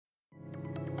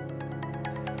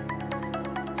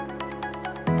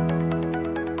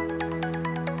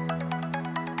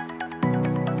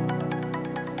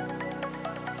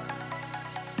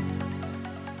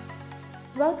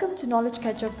Welcome to Knowledge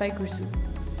Catch Up by Gurzu.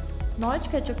 Knowledge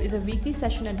Catch Up is a weekly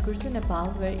session at Gurzu, Nepal,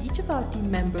 where each of our team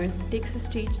members takes the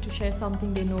stage to share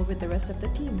something they know with the rest of the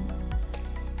team.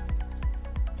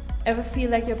 Ever feel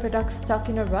like your product's stuck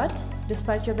in a rut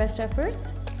despite your best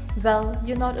efforts? Well,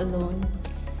 you're not alone.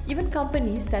 Even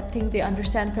companies that think they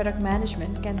understand product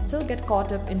management can still get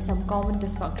caught up in some common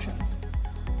dysfunctions.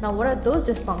 Now, what are those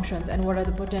dysfunctions and what are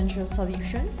the potential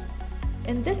solutions?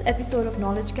 In this episode of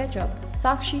Knowledge Catch Up,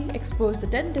 Sakshi explores the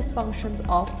 10 dysfunctions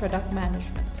of product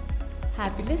management.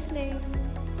 Happy listening!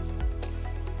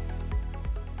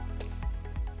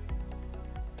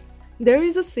 There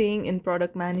is a saying in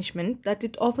product management that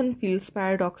it often feels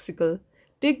paradoxical.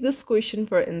 Take this question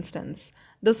for instance.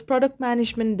 Does product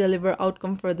management deliver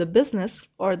outcome for the business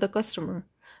or the customer?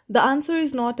 The answer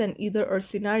is not an either-or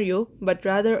scenario, but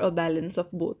rather a balance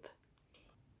of both.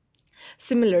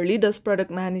 Similarly, does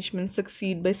product management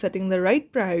succeed by setting the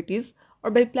right priorities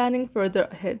or by planning further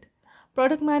ahead?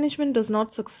 Product management does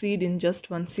not succeed in just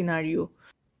one scenario.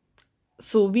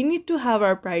 So we need to have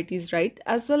our priorities right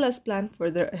as well as plan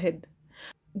further ahead.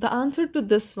 The answer to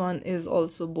this one is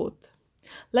also both.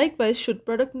 Likewise, should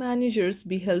product managers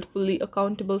be held fully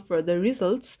accountable for their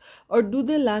results or do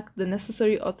they lack the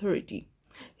necessary authority?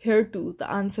 Here too, the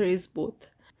answer is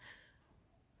both.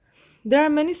 There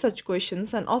are many such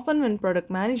questions, and often when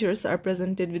product managers are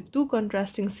presented with two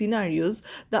contrasting scenarios,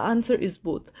 the answer is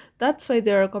both. That's why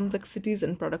there are complexities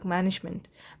in product management.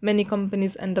 Many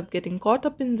companies end up getting caught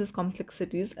up in these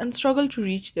complexities and struggle to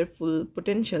reach their full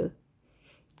potential.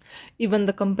 Even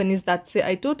the companies that say,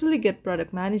 I totally get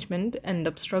product management, end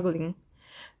up struggling.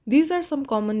 These are some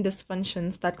common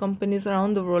dysfunctions that companies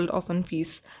around the world often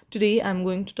face. Today, I'm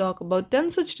going to talk about 10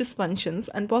 such dysfunctions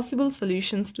and possible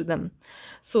solutions to them.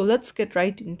 So let's get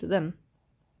right into them.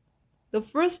 The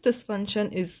first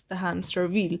dysfunction is the hamster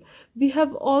wheel. We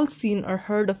have all seen or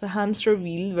heard of a hamster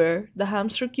wheel where the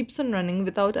hamster keeps on running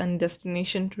without any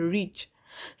destination to reach.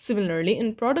 Similarly,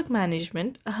 in product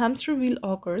management, a hamster wheel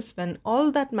occurs when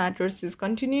all that matters is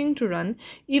continuing to run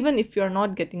even if you are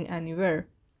not getting anywhere.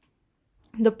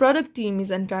 The product team is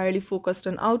entirely focused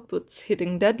on outputs,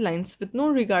 hitting deadlines with no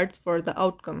regards for the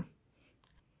outcome.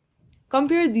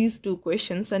 Compare these two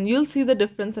questions and you'll see the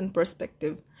difference in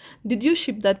perspective. Did you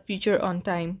ship that feature on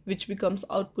time, which becomes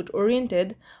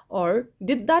output-oriented, or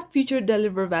did that feature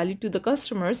deliver value to the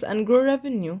customers and grow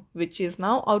revenue, which is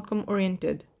now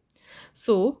outcome-oriented?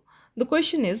 So, the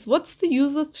question is, what's the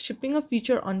use of shipping a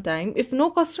feature on time if no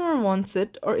customer wants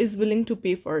it or is willing to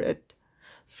pay for it?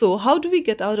 So, how do we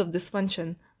get out of this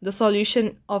function? The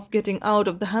solution of getting out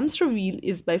of the hamster wheel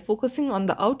is by focusing on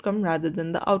the outcome rather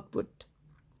than the output.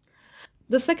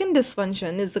 The second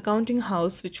dysfunction is the counting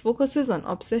house, which focuses on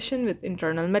obsession with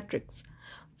internal metrics.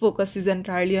 Focus is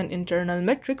entirely on internal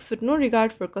metrics with no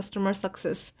regard for customer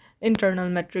success. Internal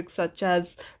metrics such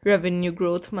as revenue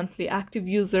growth, monthly active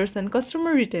users, and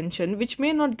customer retention, which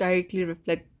may not directly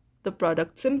reflect the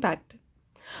product's impact.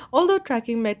 Although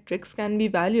tracking metrics can be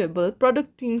valuable,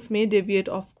 product teams may deviate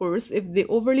off course if they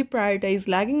overly prioritize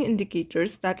lagging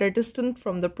indicators that are distant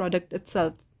from the product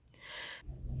itself.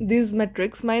 These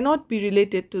metrics might not be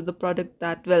related to the product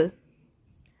that well.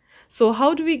 So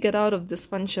how do we get out of this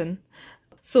function?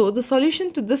 So the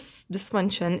solution to this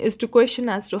dysfunction is to question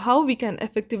as to how we can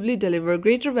effectively deliver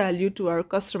greater value to our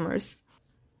customers.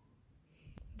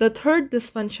 The third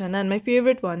dysfunction, and my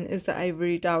favorite one, is the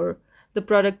ivory tower. The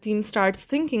product team starts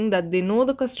thinking that they know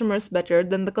the customers better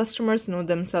than the customers know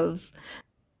themselves.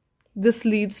 This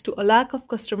leads to a lack of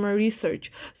customer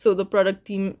research, so the product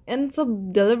team ends up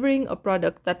delivering a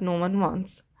product that no one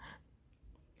wants.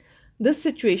 This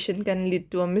situation can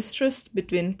lead to a mistrust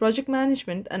between project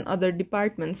management and other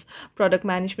departments. Product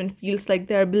management feels like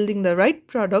they are building the right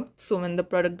product, so when the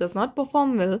product does not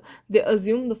perform well, they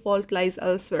assume the fault lies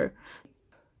elsewhere.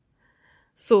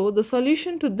 So, the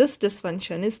solution to this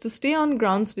dysfunction is to stay on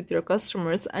grounds with your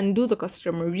customers and do the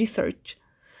customer research.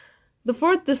 The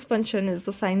fourth dysfunction is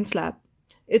the science lab.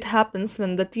 It happens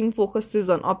when the team focuses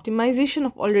on optimization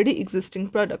of already existing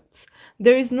products.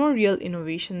 There is no real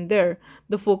innovation there.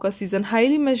 The focus is on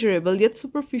highly measurable yet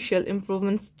superficial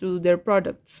improvements to their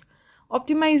products.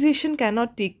 Optimization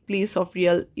cannot take place of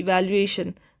real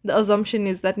evaluation. The assumption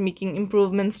is that making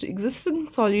improvements to existing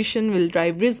solution will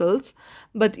drive results,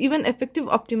 but even effective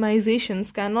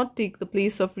optimizations cannot take the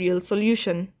place of real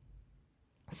solution.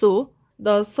 So,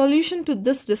 the solution to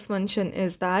this dysfunction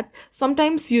is that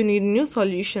sometimes you need new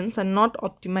solutions and not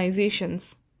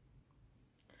optimizations.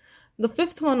 The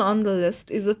fifth one on the list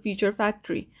is the feature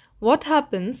factory. What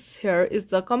happens here is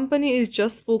the company is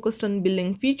just focused on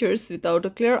building features without a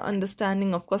clear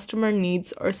understanding of customer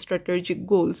needs or strategic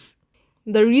goals.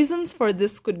 The reasons for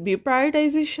this could be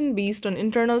prioritization based on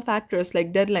internal factors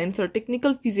like deadlines or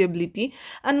technical feasibility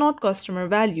and not customer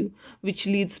value, which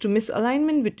leads to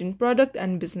misalignment between product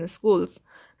and business goals.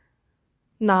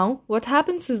 Now, what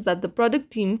happens is that the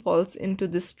product team falls into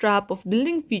this trap of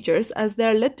building features as they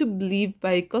are led to believe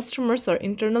by customers or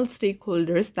internal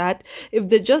stakeholders that if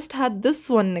they just had this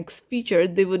one next feature,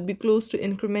 they would be close to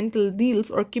incremental deals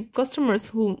or keep customers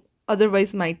who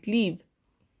otherwise might leave.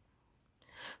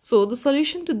 So, the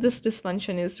solution to this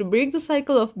dysfunction is to break the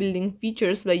cycle of building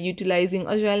features by utilizing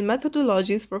agile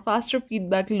methodologies for faster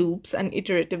feedback loops and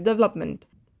iterative development.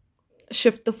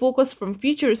 Shift the focus from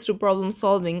features to problem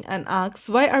solving and ask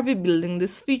why are we building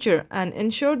this feature and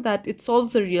ensure that it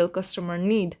solves a real customer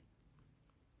need.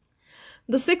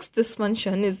 The sixth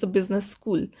dysfunction is the business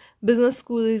school. Business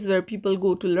school is where people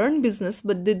go to learn business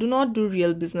but they do not do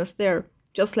real business there.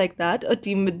 Just like that, a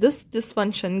team with this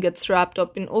dysfunction gets wrapped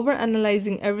up in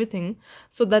overanalyzing everything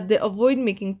so that they avoid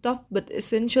making tough but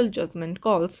essential judgment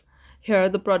calls. Here,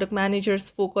 the product managers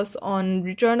focus on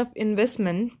return of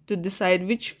investment to decide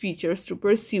which features to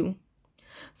pursue.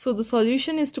 So, the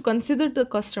solution is to consider the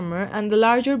customer and the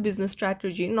larger business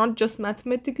strategy, not just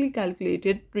mathematically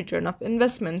calculated return of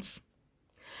investments.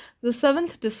 The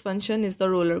seventh dysfunction is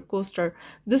the roller coaster.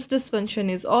 This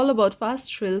dysfunction is all about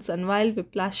fast thrills and wild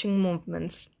whiplashing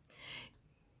movements.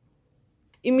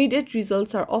 Immediate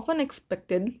results are often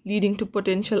expected, leading to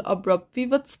potential abrupt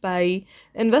pivots by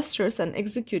investors and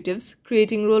executives,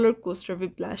 creating roller coaster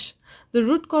whiplash. The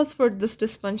root cause for this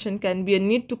dysfunction can be a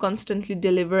need to constantly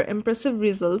deliver impressive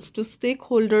results to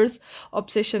stakeholders,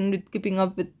 obsession with keeping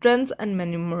up with trends, and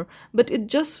many more, but it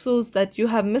just shows that you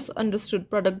have misunderstood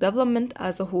product development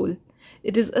as a whole.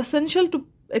 It is essential to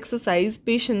exercise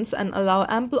patience and allow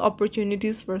ample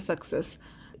opportunities for success.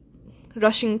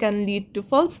 Rushing can lead to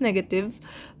false negatives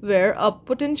where a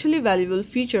potentially valuable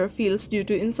feature fails due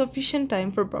to insufficient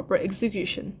time for proper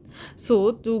execution.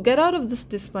 So, to get out of this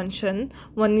dysfunction,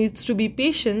 one needs to be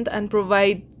patient and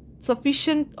provide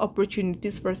sufficient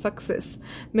opportunities for success.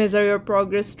 Measure your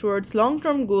progress towards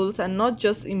long-term goals and not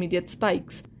just immediate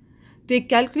spikes. Take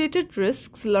calculated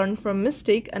risks, learn from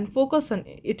mistake, and focus on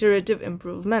iterative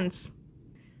improvements.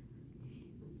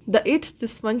 The eighth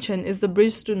dysfunction is the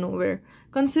bridge to nowhere.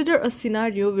 Consider a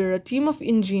scenario where a team of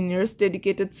engineers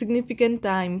dedicated significant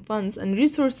time, funds, and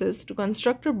resources to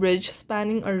construct a bridge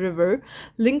spanning a river,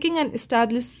 linking an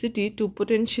established city to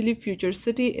potentially future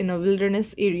city in a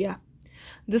wilderness area.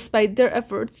 Despite their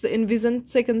efforts, the envisioned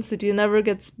second city never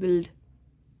gets built.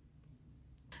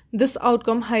 This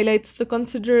outcome highlights the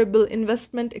considerable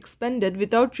investment expended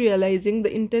without realizing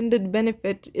the intended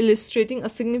benefit, illustrating a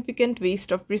significant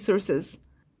waste of resources.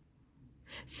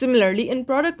 Similarly, in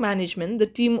product management, the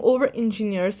team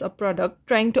over-engineers a product,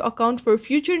 trying to account for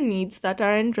future needs that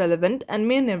aren't relevant and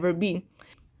may never be.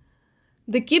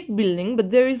 They keep building, but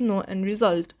there is no end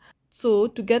result. So,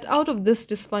 to get out of this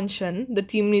dysfunction, the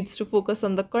team needs to focus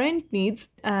on the current needs,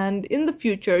 and in the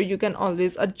future, you can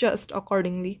always adjust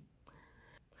accordingly.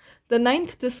 The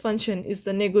ninth dysfunction is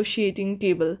the negotiating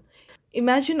table.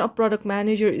 Imagine a product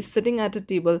manager is sitting at a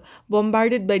table,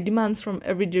 bombarded by demands from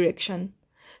every direction.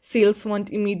 Sales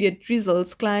want immediate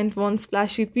results, client wants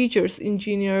flashy features,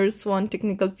 engineers want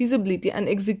technical feasibility, and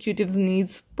executives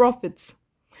needs profits.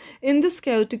 In this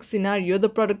chaotic scenario, the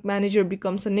product manager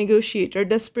becomes a negotiator,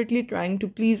 desperately trying to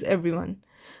please everyone.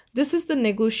 This is the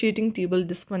negotiating table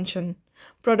dysfunction.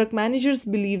 Product managers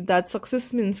believe that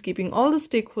success means keeping all the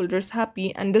stakeholders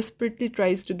happy and desperately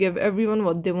tries to give everyone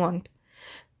what they want.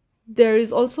 There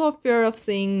is also a fear of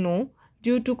saying no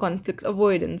due to conflict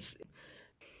avoidance.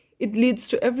 It leads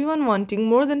to everyone wanting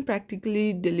more than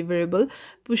practically deliverable,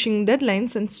 pushing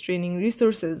deadlines and straining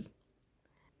resources.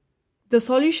 The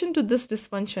solution to this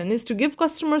dysfunction is to give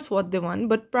customers what they want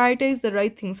but prioritize the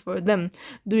right things for them.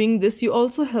 Doing this, you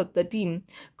also help the team.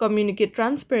 Communicate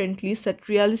transparently, set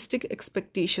realistic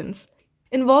expectations.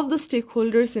 Involve the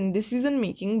stakeholders in decision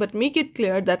making but make it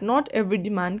clear that not every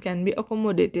demand can be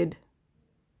accommodated.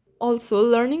 Also,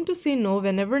 learning to say no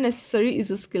whenever necessary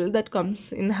is a skill that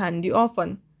comes in handy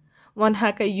often. One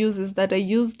hack I use is that I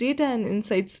use data and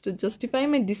insights to justify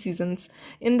my decisions.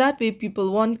 In that way,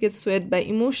 people won't get swayed by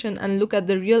emotion and look at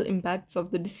the real impacts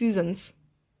of the decisions.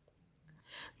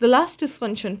 The last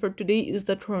dysfunction for today is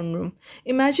the throne room.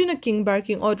 Imagine a king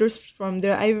barking orders from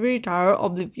their ivory tower,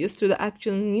 oblivious to the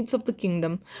actual needs of the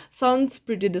kingdom. Sounds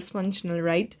pretty dysfunctional,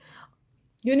 right?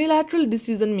 Unilateral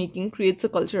decision making creates a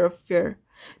culture of fear.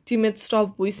 Teammates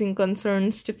stop voicing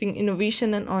concerns, stifling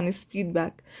innovation and honest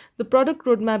feedback. The product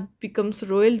roadmap becomes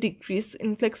royal decrease,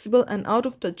 inflexible and out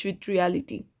of touch with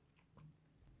reality.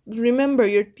 Remember,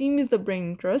 your team is the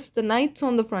brain trust, the knights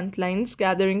on the front lines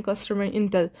gathering customer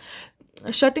intel.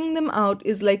 Shutting them out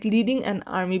is like leading an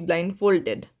army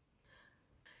blindfolded.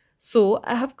 So,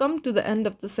 I have come to the end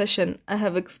of the session. I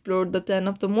have explored the 10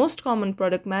 of the most common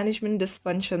product management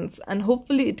dysfunctions, and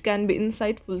hopefully, it can be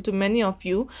insightful to many of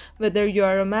you, whether you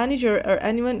are a manager or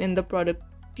anyone in the product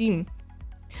team.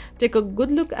 Take a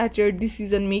good look at your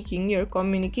decision making, your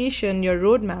communication, your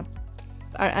roadmap.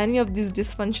 Are any of these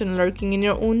dysfunctions lurking in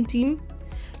your own team?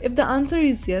 If the answer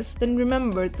is yes, then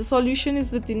remember the solution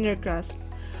is within your grasp.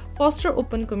 Foster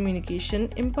open communication,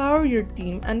 empower your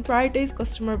team, and prioritize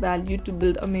customer value to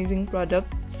build amazing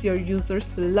products your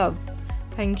users will love.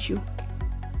 Thank you.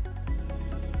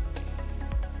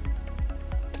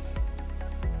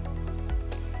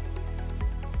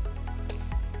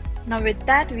 Now, with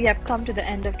that, we have come to the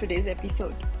end of today's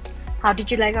episode. How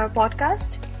did you like our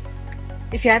podcast?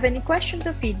 If you have any questions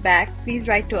or feedback, please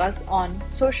write to us on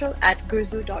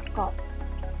social@gurzu.com.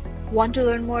 Want to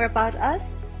learn more about us?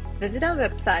 Visit our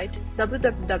website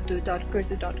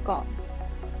www.gurzu.com.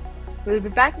 We'll be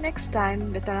back next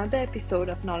time with another episode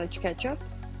of Knowledge Catch Up.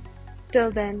 Till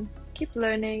then, keep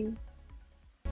learning.